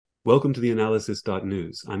Welcome to the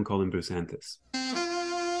analysis.news. I'm Colin Bruce Anthes.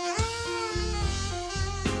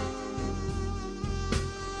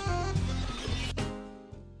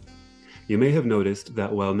 You may have noticed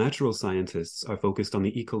that while natural scientists are focused on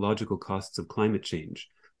the ecological costs of climate change,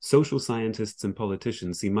 social scientists and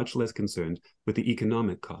politicians seem much less concerned with the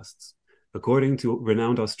economic costs. According to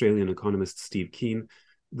renowned Australian economist Steve Keen,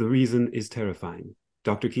 the reason is terrifying.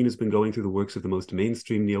 Dr. Keen has been going through the works of the most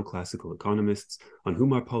mainstream neoclassical economists on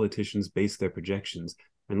whom our politicians base their projections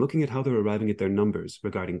and looking at how they're arriving at their numbers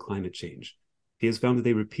regarding climate change. He has found that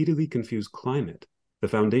they repeatedly confuse climate, the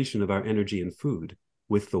foundation of our energy and food,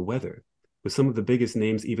 with the weather, with some of the biggest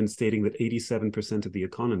names even stating that 87% of the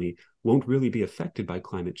economy won't really be affected by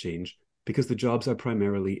climate change because the jobs are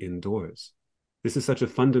primarily indoors. This is such a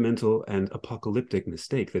fundamental and apocalyptic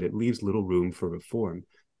mistake that it leaves little room for reform.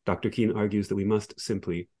 Dr. Keen argues that we must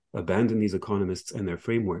simply abandon these economists and their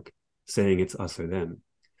framework, saying it's us or them.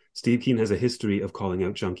 Steve Keen has a history of calling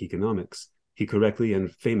out junk economics. He correctly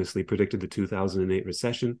and famously predicted the 2008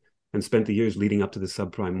 recession and spent the years leading up to the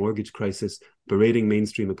subprime mortgage crisis berating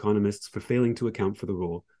mainstream economists for failing to account for the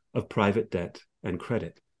role of private debt and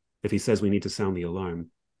credit. If he says we need to sound the alarm,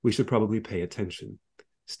 we should probably pay attention.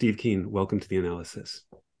 Steve Keen, welcome to the analysis.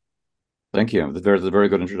 Thank you. That's a very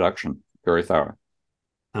good introduction. Very thorough.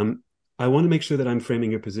 I want to make sure that I'm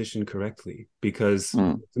framing your position correctly because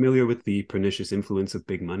I'm familiar with the pernicious influence of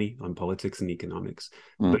big money on politics and economics.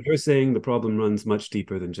 But you're saying the problem runs much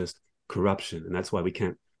deeper than just corruption, and that's why we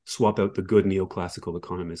can't swap out the good neoclassical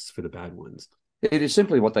economists for the bad ones. It is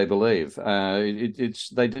simply what they believe.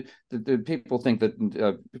 The people think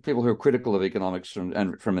that people who are critical of economics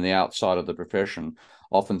from the outside of the profession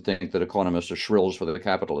often think that economists are shrills for the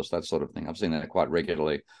capitalists, that sort of thing. I've seen that quite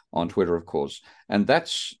regularly on Twitter, of course, and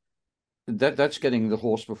that's getting the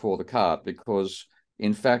horse before the cart, because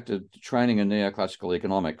in fact, training in neoclassical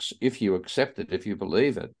economics, if you accept it, if you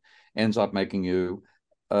believe it, ends up making you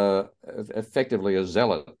effectively a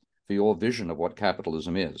zealot for your vision of what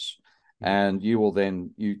capitalism is. And you will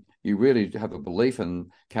then, you really have a belief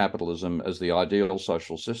in capitalism as the ideal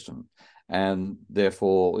social system. And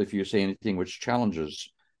therefore, if you see anything which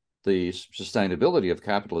challenges the sustainability of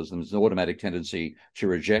capitalism, there's an automatic tendency to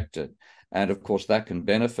reject it. And of course, that can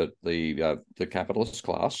benefit the capitalist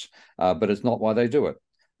class, but it's not why they do it.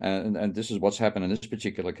 And this is what's happened in this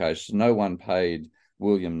particular case. No one paid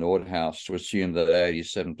William Nordhaus to assume that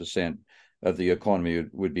 87% of the economy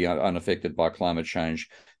would be unaffected by climate change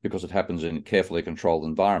because it happens in carefully controlled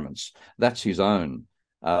environments. That's his own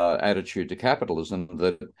attitude to capitalism,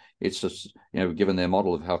 that it's just, given their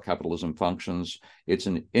model of how capitalism functions, it's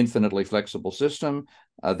an infinitely flexible system,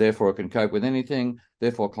 therefore it can cope with anything,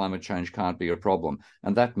 therefore climate change can't be a problem.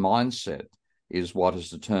 And that mindset is what has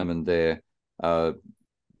determined their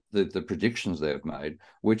the predictions they've made,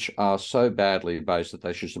 which are so badly based that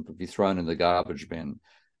they should simply be thrown in the garbage bin.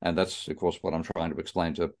 And that's, of course, what I'm trying to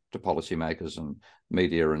explain to policymakers and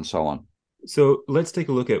media and so on. So let's take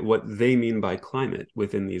a look at what they mean by climate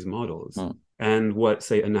within these models and what,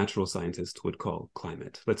 say, a natural scientist would call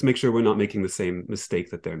climate. Let's make sure we're not making the same mistake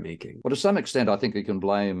that they're making. Well, to some extent, I think we can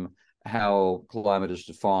blame how climate is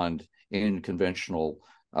defined in conventional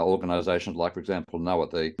organizations like, for example,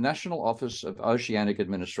 NOAA, the National Office of Oceanic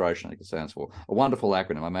Administration, I think it stands for, a wonderful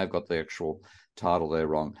acronym. I may have got the actual title there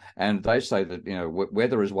wrong. And they say that,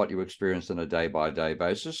 weather is what you experience on a day-by-day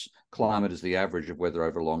basis. Climate is the average of weather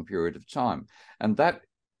over a long period of time. And that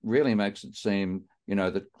really makes it seem,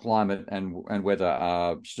 that climate and weather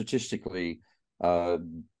are statistically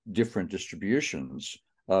different distributions,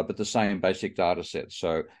 but the same basic data set.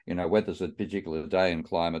 So, weather's a particular day and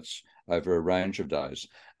climate's over a range of days.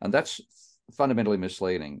 And that's fundamentally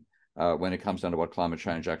misleading when it comes down to what climate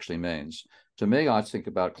change actually means. To me, I think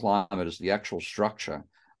about climate as the actual structure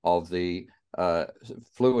of the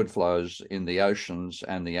fluid flows in the oceans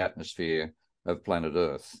and the atmosphere of planet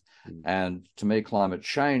Earth. And to me, climate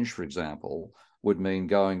change, for example, would mean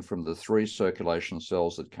going from the 3 circulation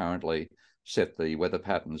cells that currently set the weather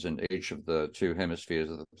patterns in each of the 2 hemispheres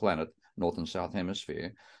of the planet, North and South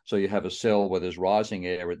Hemisphere. So you have a cell where there's rising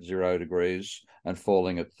air at 0 degrees and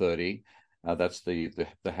falling at 30. That's the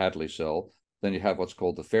Hadley cell. Then you have what's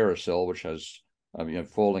called the Ferris cell, which has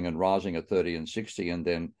falling and rising at 30 and 60, and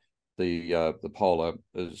then the polar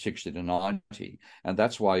 60 to 90. And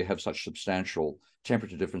that's why you have such substantial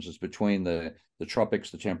temperature differences between the tropics,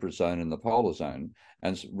 the temperate zone, and the polar zone,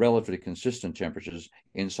 and relatively consistent temperatures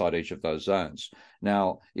inside each of those zones.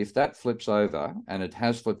 Now, if that flips over, and it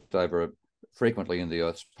has flipped over frequently in the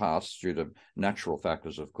Earth's past due to natural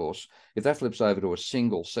factors, of course, if that flips over to a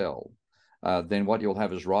single cell, then what you'll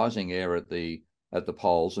have is rising air at the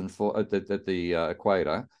poles and at the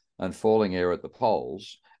equator, and falling air at the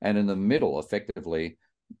poles, and in the middle, effectively,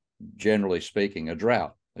 generally speaking, a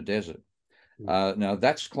drought, a desert. Now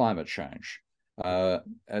that's climate change.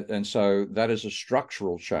 And so that is a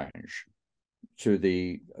structural change to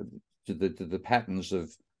the patterns of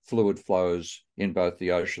fluid flows in both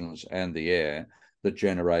the oceans and the air that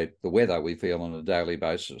generate the weather we feel on a daily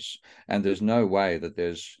basis. And there's no way that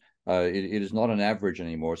it is not an average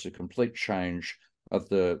anymore. It's a complete change of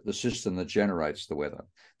the system that generates the weather.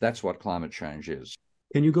 That's what climate change is.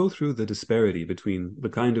 Can you go through the disparity between the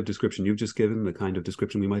kind of description you've just given, the kind of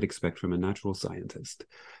description we might expect from a natural scientist,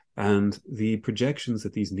 and the projections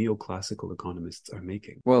that these neoclassical economists are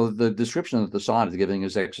making? Well, the description that the scientists are giving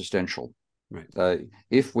is existential. Right.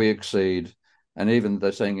 If we exceed, and even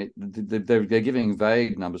they're saying they're giving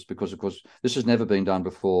vague numbers because, of course, this has never been done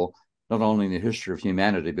before, not only in the history of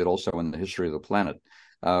humanity, but also in the history of the planet.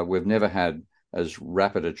 We've never had as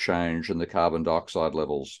rapid a change in the carbon dioxide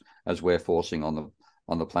levels as we're forcing on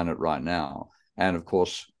the planet right now. And of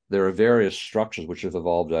course, there are various structures which have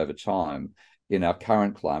evolved over time in our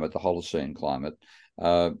current climate, the Holocene climate,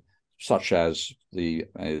 such as the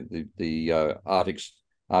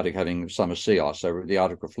Arctic having summer sea ice. So the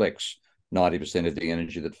Arctic reflects 90% of the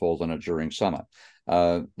energy that falls on it during summer.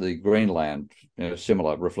 The Greenland,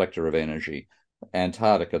 similar reflector of energy.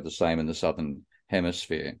 Antarctica, the same in the southern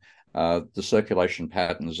hemisphere. The circulation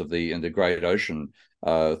patterns in the Great Ocean,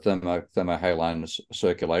 thermohaline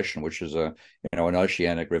circulation, which is an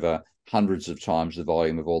oceanic river, hundreds of times the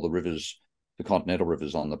volume of all the rivers, the continental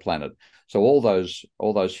rivers on the planet. So all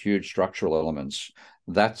those huge structural elements,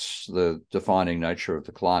 that's the defining nature of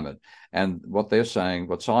the climate. And what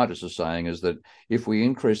scientists are saying is that if we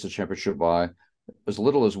increase the temperature by as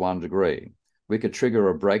little as 1 degree, we could trigger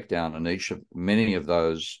a breakdown in many of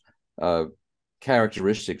those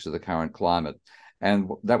characteristics of the current climate. And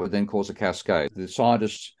that would then cause a cascade. The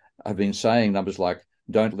scientists have been saying numbers like,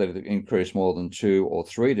 don't let it increase more than 2 or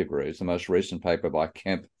 3 degrees. The most recent paper by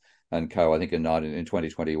Kemp and co, I think in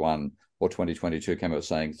 2021 or 2022, came out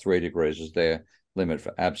saying 3 degrees is their limit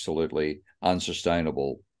for absolutely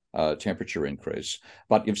unsustainable temperature increase.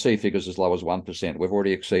 But you see figures as low as 1%. We've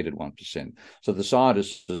already exceeded 1%. So the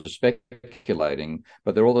scientists are speculating,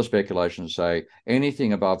 but all the speculations say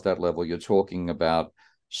anything above that level, you're talking about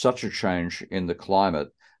such a change in the climate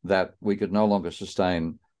that we could no longer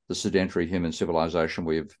sustain the sedentary human civilization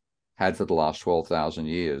we've had for the last 12,000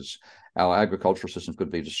 years. Our agricultural system could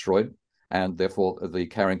be destroyed, and therefore the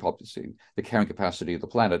carrying capacity of the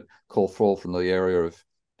planet could fall from the area of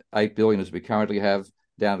 8 billion as we currently have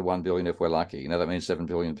down to 1 billion if we're lucky. That means 7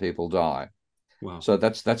 billion people die. Wow. So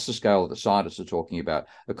that's the scale that the scientists are talking about.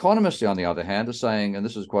 Economists, on the other hand, are saying, and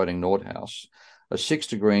this is quoting Nordhaus, a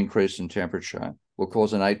 6-degree increase in temperature will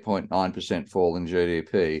cause an 8.9% fall in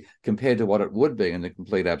GDP compared to what it would be in the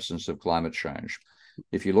complete absence of climate change.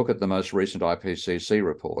 If you look at the most recent IPCC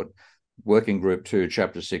report, Working Group 2,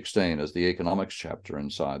 Chapter 16, is the economics chapter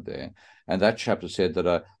inside there. And that chapter said that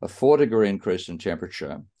a 4-degree increase in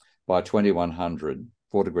temperature by 2100,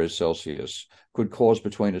 4 degrees Celsius, could cause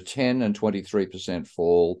between a 10 and 23%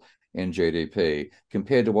 fall in GDP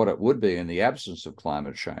compared to what it would be in the absence of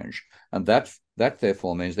climate change. And that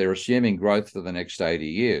therefore means they're assuming growth for the next 80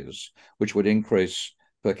 years, which would increase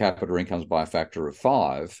per capita incomes by a factor of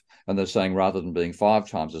 5. And they're saying rather than being 5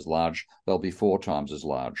 times as large, they'll be 4 times as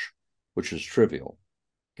large, which is trivial.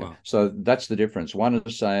 Wow. So that's the difference. One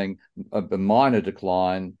is saying a minor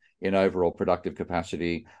decline in overall productive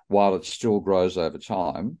capacity while it still grows over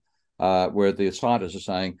time, where the scientists are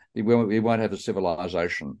saying we won't have a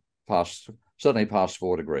civilization certainly past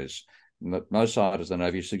 4 degrees. Most scientists, I know,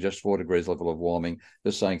 if you suggest 4 degrees level of warming,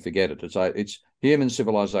 they're saying forget it. It's human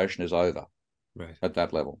civilization is over at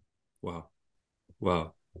that level.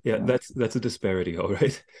 Wow. Yeah, that's a disparity, all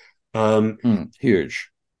right. Huge.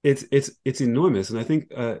 It's enormous, and I think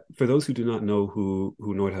for those who do not know who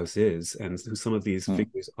Nordhaus is and who some of these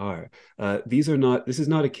figures are, this is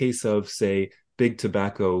not a case of, say, big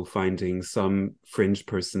tobacco finding some fringe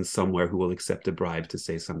person somewhere who will accept a bribe to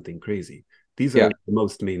say something crazy. These are the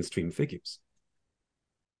most mainstream figures.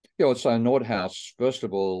 Yeah, so Nordhaus, first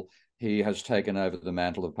of all, he has taken over the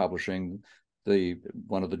mantle of publishing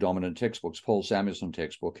one of the dominant textbooks, Paul Samuelson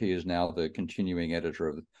textbook. He is now the continuing editor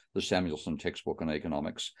of the Samuelson textbook on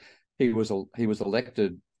economics. He was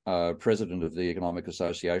elected president of the Economic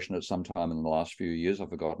Association at some time in the last few years. I've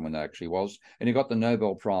forgotten when that actually was. And he got the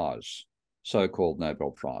Nobel Prize, so-called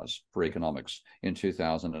Nobel Prize for economics in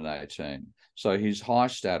 2018. So he's high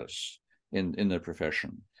status in the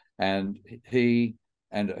profession. And he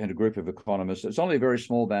and a group of economists. It's only a very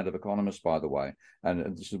small band of economists, by the way.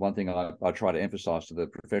 And this is one thing I try to emphasize to the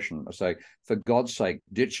profession. I say, for God's sake,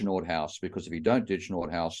 ditch Nordhaus, because if you don't ditch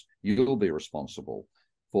Nordhaus, you'll be responsible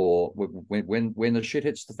for when the shit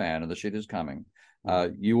hits the fan, and the shit is coming.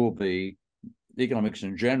 You will be, economics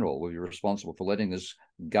in general will be responsible for letting this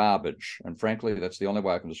garbage, and frankly, that's the only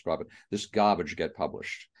way I can describe it, this garbage get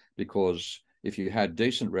published. Because if you had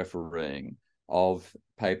decent refereeing of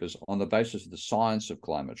papers on the basis of the science of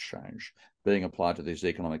climate change being applied to these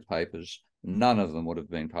economic papers, none of them would have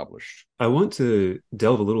been published. I want to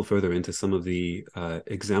delve a little further into some of the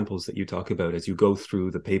examples that you talk about as you go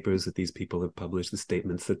through the papers that these people have published, the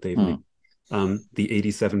statements that they've made. The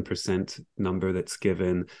 87% number that's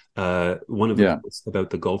given, one of them is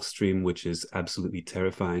about the Gulf Stream, which is absolutely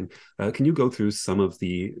terrifying. Can you go through some of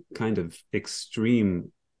the kind of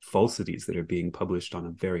extreme falsities that are being published on a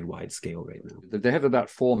very wide scale right now? They have about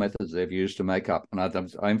 4 methods they've used to make up, and I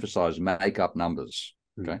emphasize make up numbers,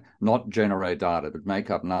 okay? Not generate data, but make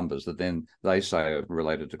up numbers that then they say are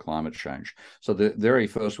related to climate change. So the very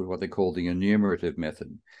first was what they call the enumerative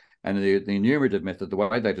method. And the enumerative method, the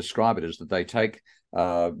way they describe it is that they take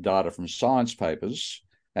data from science papers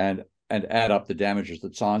and add up the damages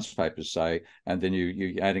that science papers say, and then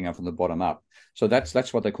you're adding up from the bottom up. So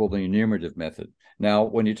that's what they call the enumerative method. Now,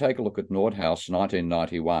 when you take a look at Nordhaus,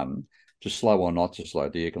 1991, to slow or not to slow,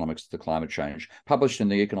 the economics of the climate change, published in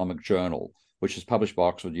the Economic Journal, which is published by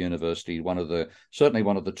Oxford University, certainly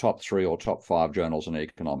one of the top 3 or top 5 journals in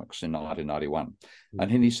economics in 1991.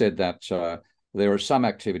 And he said that there are some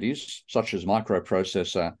activities, such as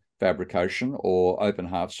microprocessor fabrication or open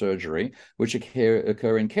heart surgery, which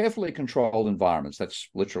occur in carefully controlled environments. That's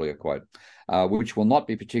literally a quote, which will not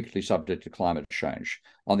be particularly subject to climate change.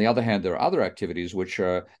 On the other hand, there are other activities which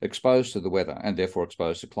are exposed to the weather and therefore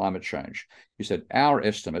exposed to climate change. He said, our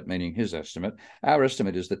estimate, meaning his estimate, our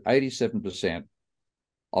estimate is that 87%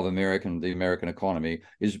 of the American economy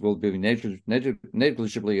will be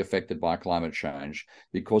negligibly affected by climate change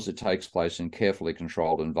because it takes place in carefully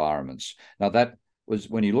controlled environments. Now, that was,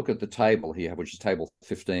 when you look at the table here, which is table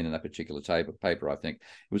 15 in that particular paper, I think,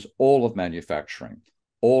 it was all of manufacturing,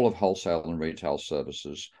 all of wholesale and retail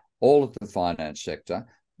services, all of the finance sector,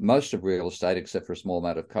 most of real estate, except for a small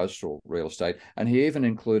amount of coastal real estate, and he even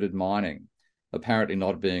included mining, apparently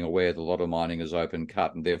not being aware that a lot of mining is open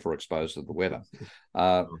cut and therefore exposed to the weather.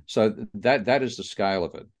 So that is the scale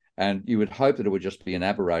of it. And you would hope that it would just be an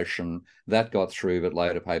aberration that got through, but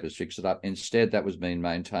later papers fixed it up. Instead, that was being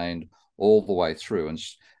maintained all the way through. And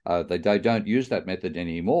they don't use that method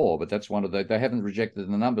anymore, but that's one of they haven't rejected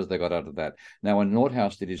the numbers they got out of that. Now, when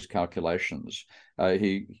Nordhaus did his calculations,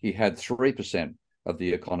 he had 3% of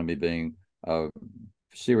the economy being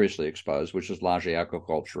seriously exposed, which is largely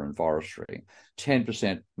agriculture and forestry,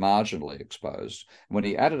 10% marginally exposed. When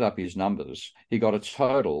he added up his numbers, he got a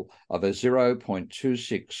total of a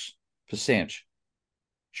 0.26%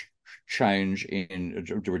 change in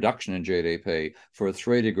reduction in GDP for a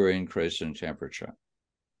 3-degree increase in temperature.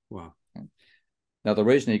 Wow. Now, the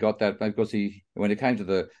reason he got that, because when it came to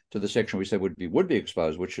the section we said would be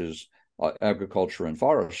exposed, which is agriculture and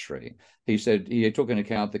forestry, he said he took into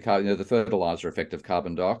account the fertilizer effect of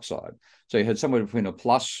carbon dioxide. So he had somewhere between a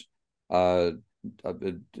plus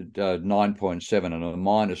 9.7 and a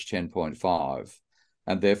minus 10.5,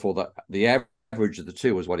 and therefore the average of the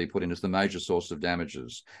two is what he put in as the major source of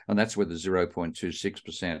damages, and that's where the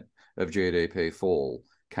 0.26% of GDP fall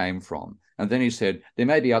came from. And then he said there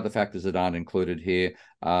may be other factors that aren't included here.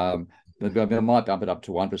 I might bump it up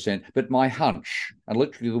to 1%, but my hunch, and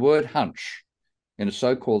literally the word hunch in a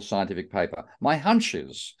so-called scientific paper, my hunch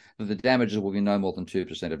is that the damages will be no more than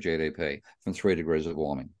 2% of GDP from 3 degrees of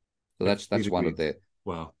warming. So that's one of their.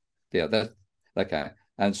 Wow. Yeah, okay.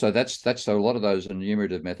 And so so a lot of those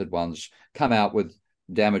enumerative method ones come out with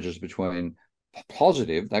damages between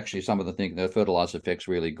positive, actually some of them think the fertilizer effect's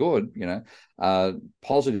really good,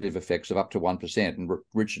 positive effects of up to 1%. And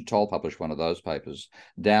Richard Toll published one of those papers,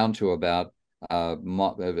 down to about 2 or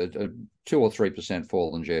 3%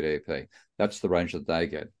 fall in GDP. That's the range that they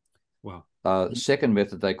get. Wow. Second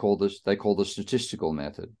method they call the statistical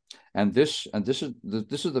method, and this is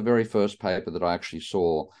the very first paper that I actually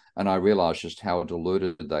saw, and I realized just how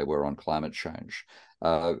deluded they were on climate change.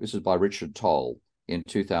 This is by Richard Toll in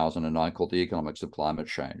 2009, called The Economics of Climate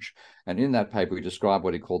Change. And in that paper, he described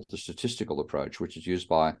what he called the statistical approach, which is used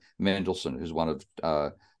by Mendelssohn, who's one of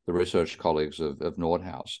the research colleagues of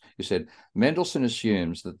Nordhaus. He said, Mendelssohn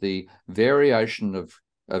assumes that the variation of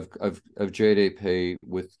GDP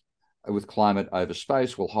with climate over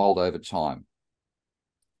space will hold over time.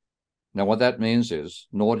 Now, what that means is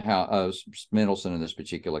Mendelssohn in this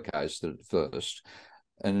particular case, the first,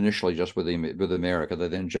 and initially just with America. They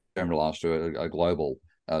then generalized to a global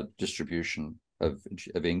distribution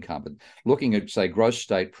of income. But looking at, say, gross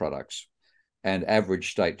state products and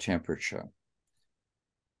average state temperature,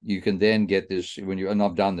 you can then get this and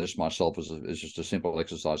I've done this myself as just a simple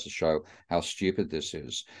exercise to show how stupid this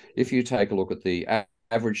is. If you take a look at the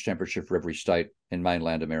average temperature for every state in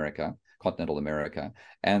mainland America, continental America,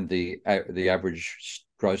 and the average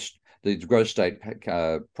gross state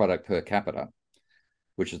product per capita,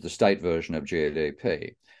 which is the state version of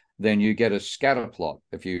GDP, then you get a scatter plot.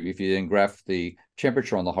 If you then graph the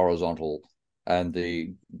temperature on the horizontal and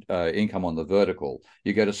the income on the vertical,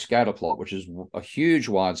 you get a scatter plot, which is a huge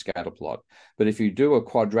wide scatter plot. But if you do a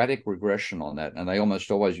quadratic regression on that, and they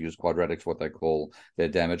almost always use quadratics, what they call their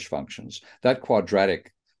damage functions, that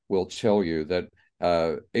quadratic will tell you that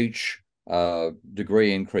each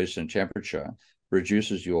degree increase in temperature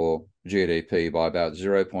reduces your GDP by about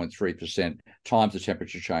 0.3% times the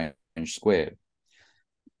temperature change squared.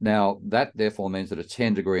 Now, that therefore means that a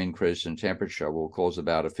 10-degree increase in temperature will cause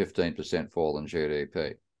about a 15% fall in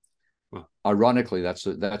GDP. Wow. Ironically, that's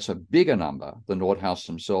a bigger number than Nordhaus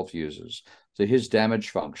himself uses. So his damage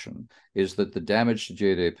function is that the damage to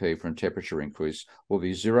GDP from temperature increase will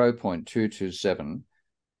be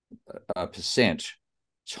 0.227%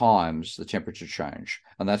 times the temperature change.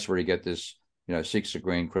 And that's where you get this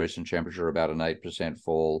 6-degree increase in temperature, about an 8%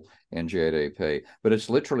 fall in GDP. But it's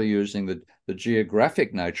literally using the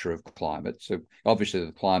geographic nature of climate. So obviously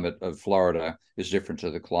the climate of Florida is different to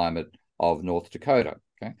the climate of North Dakota.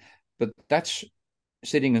 Okay, but that's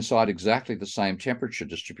sitting inside exactly the same temperature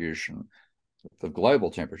distribution for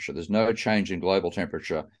global temperature. There's no change in global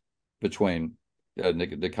temperature between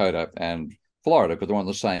Dakota and Florida because they're on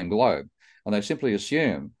the same globe. And they simply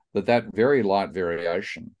assume that very light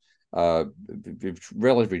variation,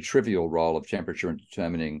 relatively trivial role of temperature in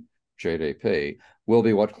determining GDP, will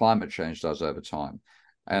be what climate change does over time.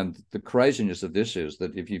 And the craziness of this is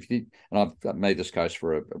that and I've made this case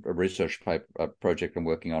for a research paper project I'm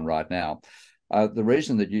working on right now, the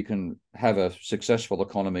reason that you can have a successful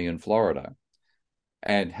economy in Florida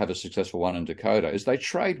and have a successful one in Dakota is they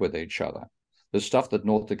trade with each other. There's stuff that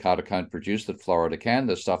North Dakota can't produce that Florida can.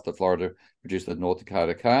 There's stuff that Florida produces that North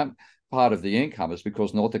Dakota can't. Part of the income is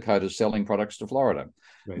because North Dakota is selling products to Florida.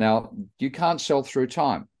 Right. Now, you can't sell through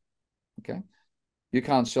time, okay? You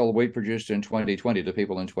can't sell wheat produced in 2020 to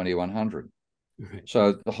people in 2100. Right.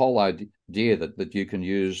 So the whole idea that you can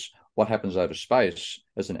use what happens over space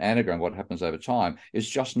as an anagram, what happens over time, is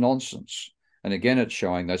just nonsense. And again, it's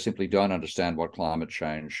showing they simply don't understand what climate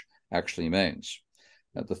change actually means.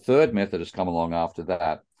 Now, the third method has come along after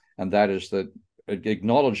that, and that is that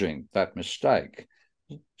acknowledging that mistake,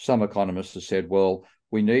 some economists have said, well,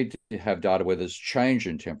 we need to have data where there's change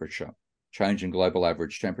in temperature, change in global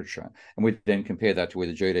average temperature, and we then compare that to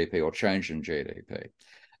either GDP or change in GDP.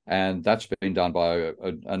 And that's been done by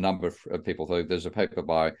a number of people. There's a paper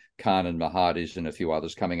by Khan and Mahardis and a few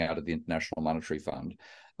others coming out of the International Monetary Fund.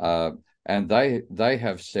 And they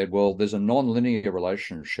have said, well, there's a non-linear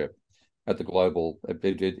relationship at the global, at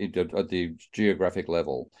the geographic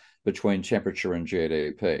level between temperature and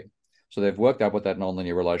GDP. So they've worked out what that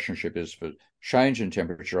nonlinear relationship is for change in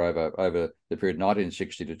temperature over the period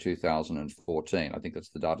 1960 to 2014. I think that's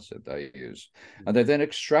the data set they use. And they've then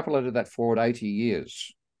extrapolated that forward 80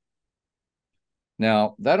 years.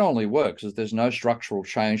 Now, that only works if there's no structural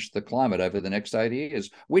change to the climate over the next 80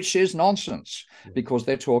 years, which is nonsense, because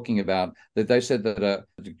they're talking about that. They said that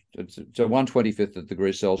it's a 1/25th of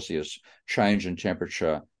degree Celsius change in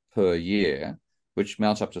temperature per year, which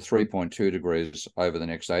mounts up to 3.2 degrees over the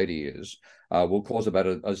next 80 years, will cause about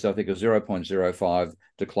a 0.05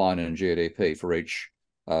 decline in GDP for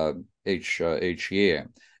each year.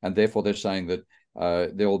 And therefore, they're saying that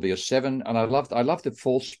there will be a 7. And I love the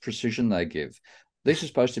false precision they give. These are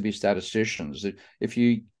supposed to be statisticians.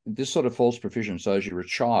 This sort of false precision shows you're a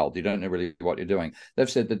child. You don't know really what you're doing. They've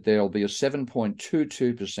said that there'll be a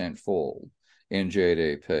 7.22% fall in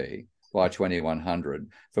GDP by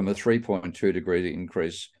 2100 from a 3.2 degree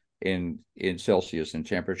increase in Celsius in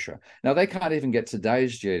temperature. Now, they can't even get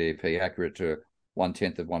today's GDP accurate to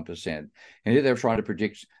 0.1%. And here they're trying to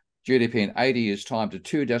predict GDP in 80 years' time to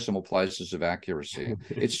 2 decimal places of accuracy.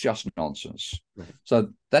 It's just nonsense. Right. So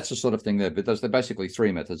that's the sort of thing there. But they're basically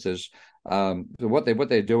 3 methods. There's what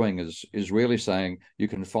they're doing is really saying you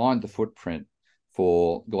can find the footprint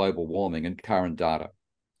for global warming in current data,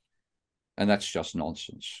 and that's just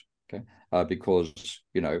nonsense. Okay, because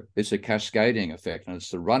it's a cascading effect, and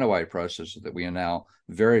it's the runaway process that we are now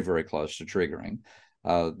very, very close to triggering.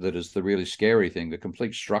 That is the really scary thing. The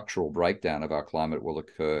complete structural breakdown of our climate will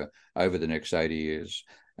occur over the next 80 years.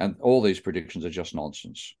 And all these predictions are just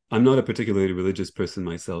nonsense. I'm not a particularly religious person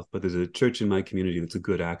myself, but there's a church in my community that's a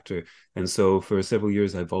good actor. And so for several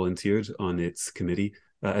years, I volunteered on its committee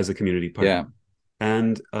as a community partner. Yeah.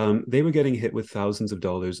 And they were getting hit with thousands of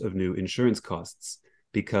dollars of new insurance costs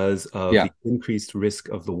because of Yeah. the increased risk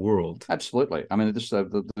of the world. Absolutely. I mean, this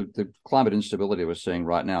the climate instability we're seeing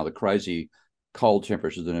right now, the crazy cold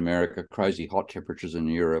temperatures in America, crazy hot temperatures in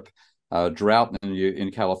Europe, drought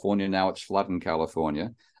in California. Now it's flood in California.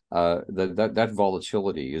 That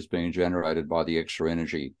volatility is being generated by the extra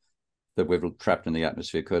energy that we've trapped in the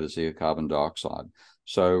atmosphere courtesy of carbon dioxide.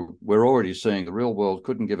 So we're already seeing the real world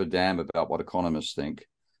couldn't give a damn about what economists think.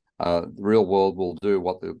 The real world will do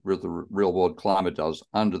what the real world climate does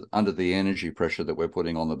under the energy pressure that we're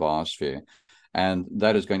putting on the biosphere. And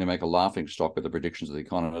that is going to make a laughing stock of the predictions of the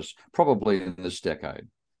economists, probably in this decade.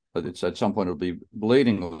 But it's at some point it'll be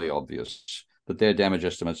bleedingly obvious that their damage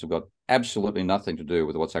estimates have got absolutely nothing to do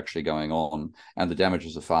with what's actually going on, and the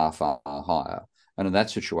damages are far, far higher. And in that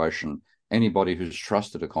situation, anybody who's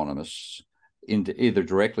trusted economists, either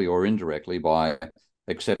directly or indirectly, by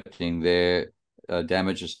accepting their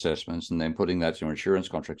damage assessments and then putting that to insurance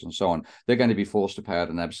contracts and so on, they're going to be forced to pay out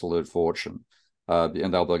an absolute fortune,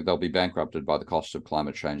 and they'll be bankrupted by the cost of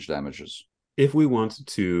climate change damages. If we want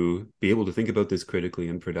to be able to think about this critically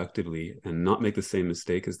and productively and not make the same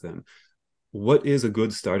mistake as them, what is a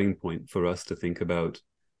good starting point for us to think about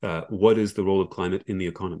what is the role of climate in the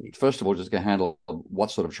economy? First of all, just to handle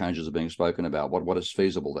what sort of changes are being spoken about, what is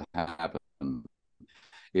feasible to happen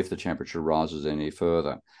if the temperature rises any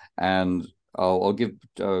further. And I'll give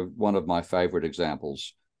one of my favorite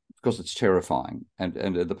examples, because it's terrifying, and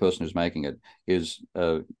the person who's making it is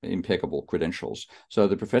impeccable credentials. So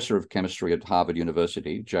the professor of chemistry at Harvard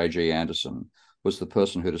University, J.G. Anderson, was the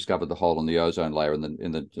person who discovered the hole in the ozone layer in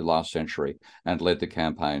the last century and led the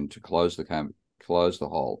campaign to close the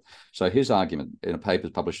hole. So his argument in a paper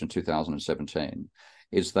published in 2017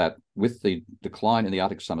 is that with the decline in the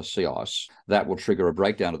Arctic summer sea ice, that will trigger a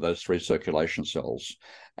breakdown of those three circulation cells.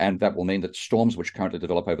 And that will mean that storms which currently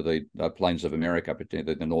develop over the plains of America,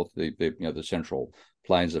 particularly the north, the central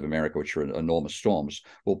plains of America, which are enormous storms,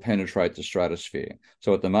 will penetrate the stratosphere.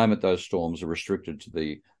 So at the moment, those storms are restricted to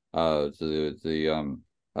the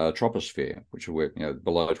troposphere, which are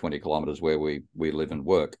below 20 kilometers where we live and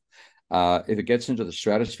work. If it gets into the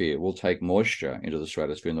stratosphere, it will take moisture into the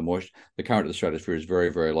stratosphere, and the current of the stratosphere is very,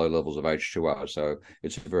 very low levels of H2O, so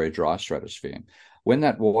it's a very dry stratosphere. When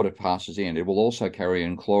that water passes in, it will also carry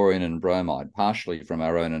in chlorine and bromide, partially from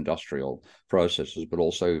our own industrial processes, but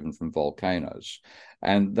also even from volcanoes.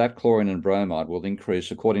 And that chlorine and bromide will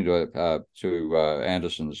increase, according to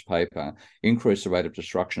Anderson's paper, increase the rate of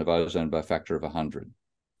destruction of ozone by a factor of 100.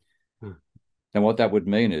 And what that would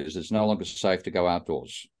mean is it's no longer safe to go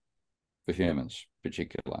outdoors for humans,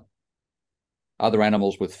 particularly. Other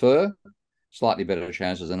animals with fur, slightly better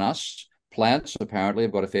chances than us. Plants apparently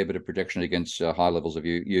have got a fair bit of protection against high levels of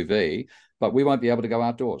UV, but we won't be able to go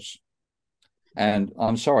outdoors. And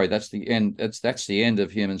I'm sorry, that's the end. That's the end of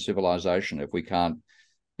human civilization. If we can't,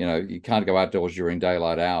 you can't go outdoors during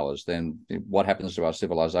daylight hours, then what happens to our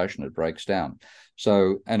civilization? It breaks down.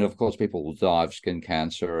 So, and of course, people will die of skin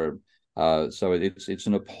cancer. So it's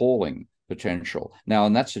an appalling potential. Now,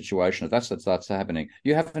 in that situation, if that's happening,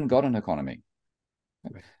 you haven't got an economy.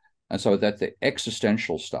 Right. And so that the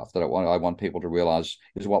existential stuff that I want people to realize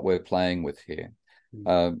is what we're playing with here.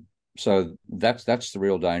 So that's the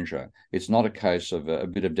real danger. It's not a case of a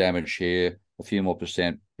bit of damage here, a few more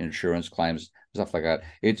percent insurance claims, stuff like that.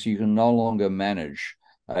 It's you can no longer manage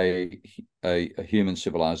a human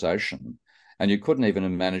civilization. And you couldn't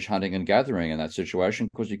even manage hunting and gathering in that situation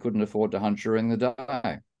because you couldn't afford to hunt during the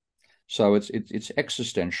day. So it's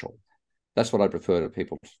existential. That's what I prefer to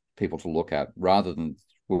people to look at, rather than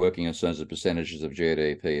working in terms of percentages of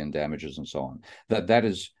GDP and damages and so on.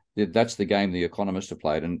 That's the game the economists have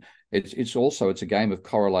played, and it's a game of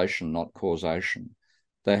correlation, not causation.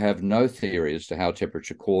 They have no theory as to how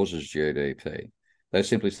temperature causes GDP. They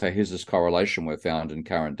simply say, here's this correlation we've found in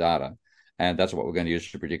current data, and that's what we're going to use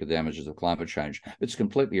to predict the damages of climate change. It's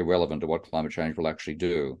completely irrelevant to what climate change will actually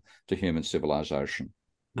do to human civilization.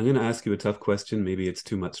 I'm going to ask you a tough question. Maybe it's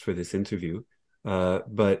too much for this interview,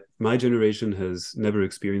 but my generation has never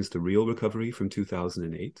experienced a real recovery from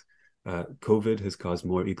 2008. COVID has caused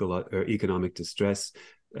more economic distress.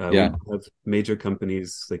 We have major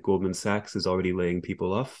companies like Goldman Sachs is already laying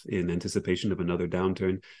people off in anticipation of another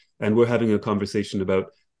downturn. And we're having a conversation about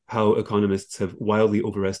how economists have wildly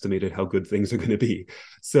overestimated how good things are going to be.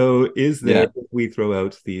 So is there, if we throw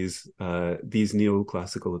out these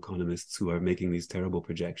neoclassical economists who are making these terrible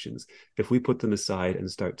projections, if we put them aside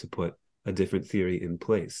and start to put a different theory in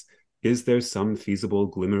place. Is there some feasible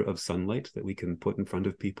glimmer of sunlight that we can put in front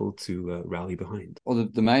of people to rally behind? Well,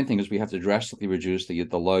 the main thing is we have to drastically reduce the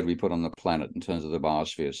load we put on the planet in terms of the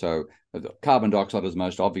biosphere. So carbon dioxide is the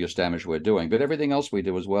most obvious damage we're doing, but everything else we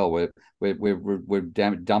do as well. We're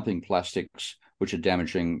dumping plastics which are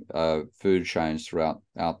damaging food chains throughout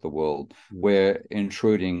the world. We're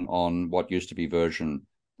intruding on what used to be virgin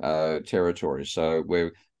territory. So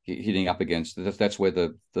we're hitting up against that's where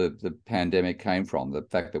the pandemic came from. The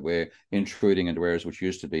fact that we're intruding into areas which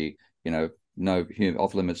used to be, no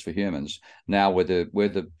off limits for humans. Now we're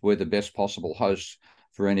the best possible host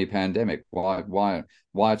for any pandemic. Why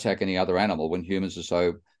attack any other animal when humans are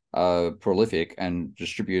so prolific and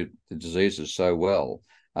distribute the diseases so well?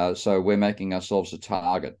 So we're making ourselves a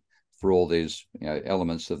target for all these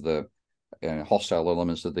elements of the hostile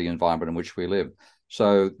elements of the environment in which we live.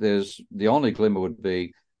 So the only glimmer would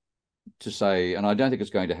be to say, and I don't think it's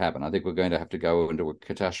going to happen. I think we're going to have to go into a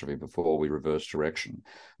catastrophe before we reverse direction.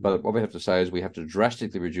 But what we have to say is we have to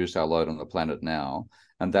drastically reduce our load on the planet now,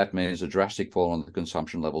 and that means a drastic fall on the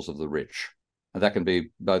consumption levels of the rich. And that can be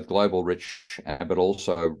both global rich, but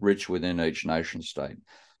also rich within each nation state.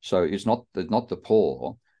 So it's not the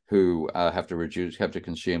poor who have to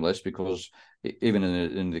consume less, because even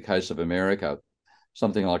in the case of America,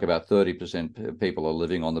 something like about 30% of people are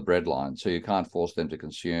living on the breadline. So you can't force them to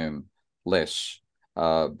consume less,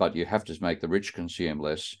 but you have to make the rich consume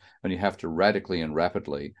less, and you have to radically and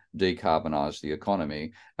rapidly decarbonize the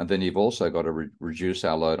economy. And then you've also got to reduce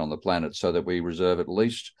our load on the planet so that we reserve at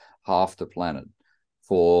least half the planet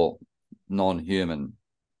for non-human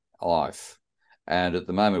life. And at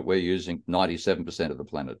the moment, we're using 97% of the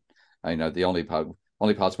planet. The only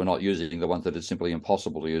parts we're not using, the ones that it's simply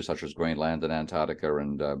impossible to use, such as Greenland and Antarctica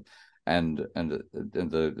and the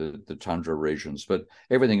tundra regions. But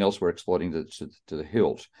everything else we're exploiting to the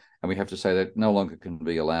hilt, and we have to say that no longer can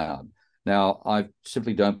be allowed. Now, I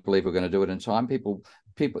simply don't believe we're going to do it in time. People,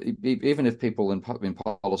 even if people in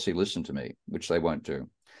policy listen to me, which they won't do,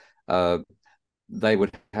 they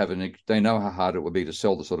would they know how hard it would be to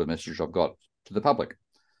sell the sort of message I've got to the public.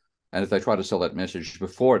 And if they try to sell that message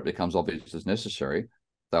before it becomes obvious as necessary,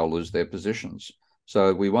 they'll lose their positions.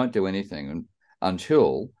 So we won't do anything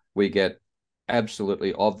until we get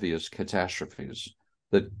absolutely obvious catastrophes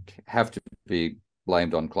that have to be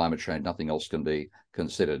blamed on climate change. Nothing else can be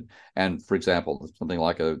considered. And for example, something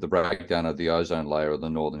like the breakdown of the ozone layer of the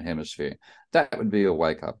Northern Hemisphere, that would be a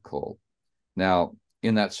wake-up call. Now,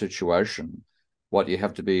 in that situation, what you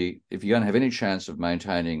have to be, if you're going to have any chance of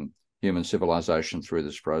maintaining human civilization through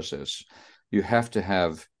this process, you have to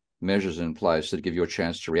have measures in place that give you a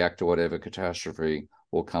chance to react to whatever catastrophe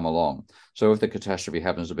will come along. So if the catastrophe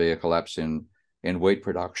happens to be a collapse in wheat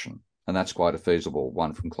production, and that's quite a feasible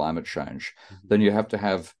one from climate change, then you have to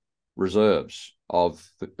have reserves of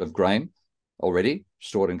grain already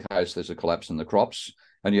stored in case there's a collapse in the crops,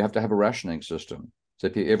 and you have to have a rationing system. So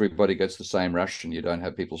if everybody gets the same ration, you don't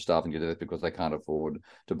have people starving to death because they can't afford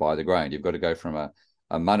to buy the grain. You've got to go from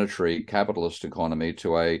a monetary capitalist economy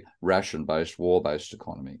to a ration-based, war-based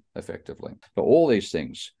economy, effectively. But all these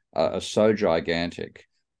things are so gigantic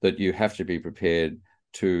that you have to be prepared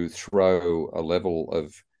to throw a level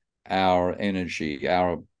of our energy,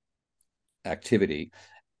 our activity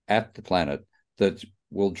at the planet that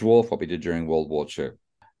will dwarf what we did during World War II.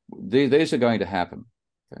 These are going to happen.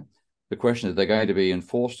 Okay? The question is, they're going to be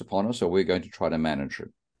enforced upon us, or we're going to try to manage it.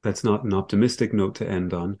 That's not an optimistic note to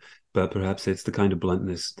end on, but perhaps it's the kind of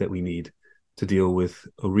bluntness that we need to deal with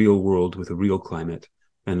a real world with a real climate,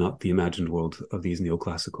 and not the imagined world of these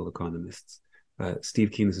neoclassical economists.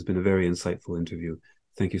 Steve Keen, this has been a very insightful interview.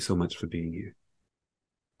 Thank you so much for being here.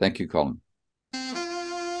 Thank you, Colin.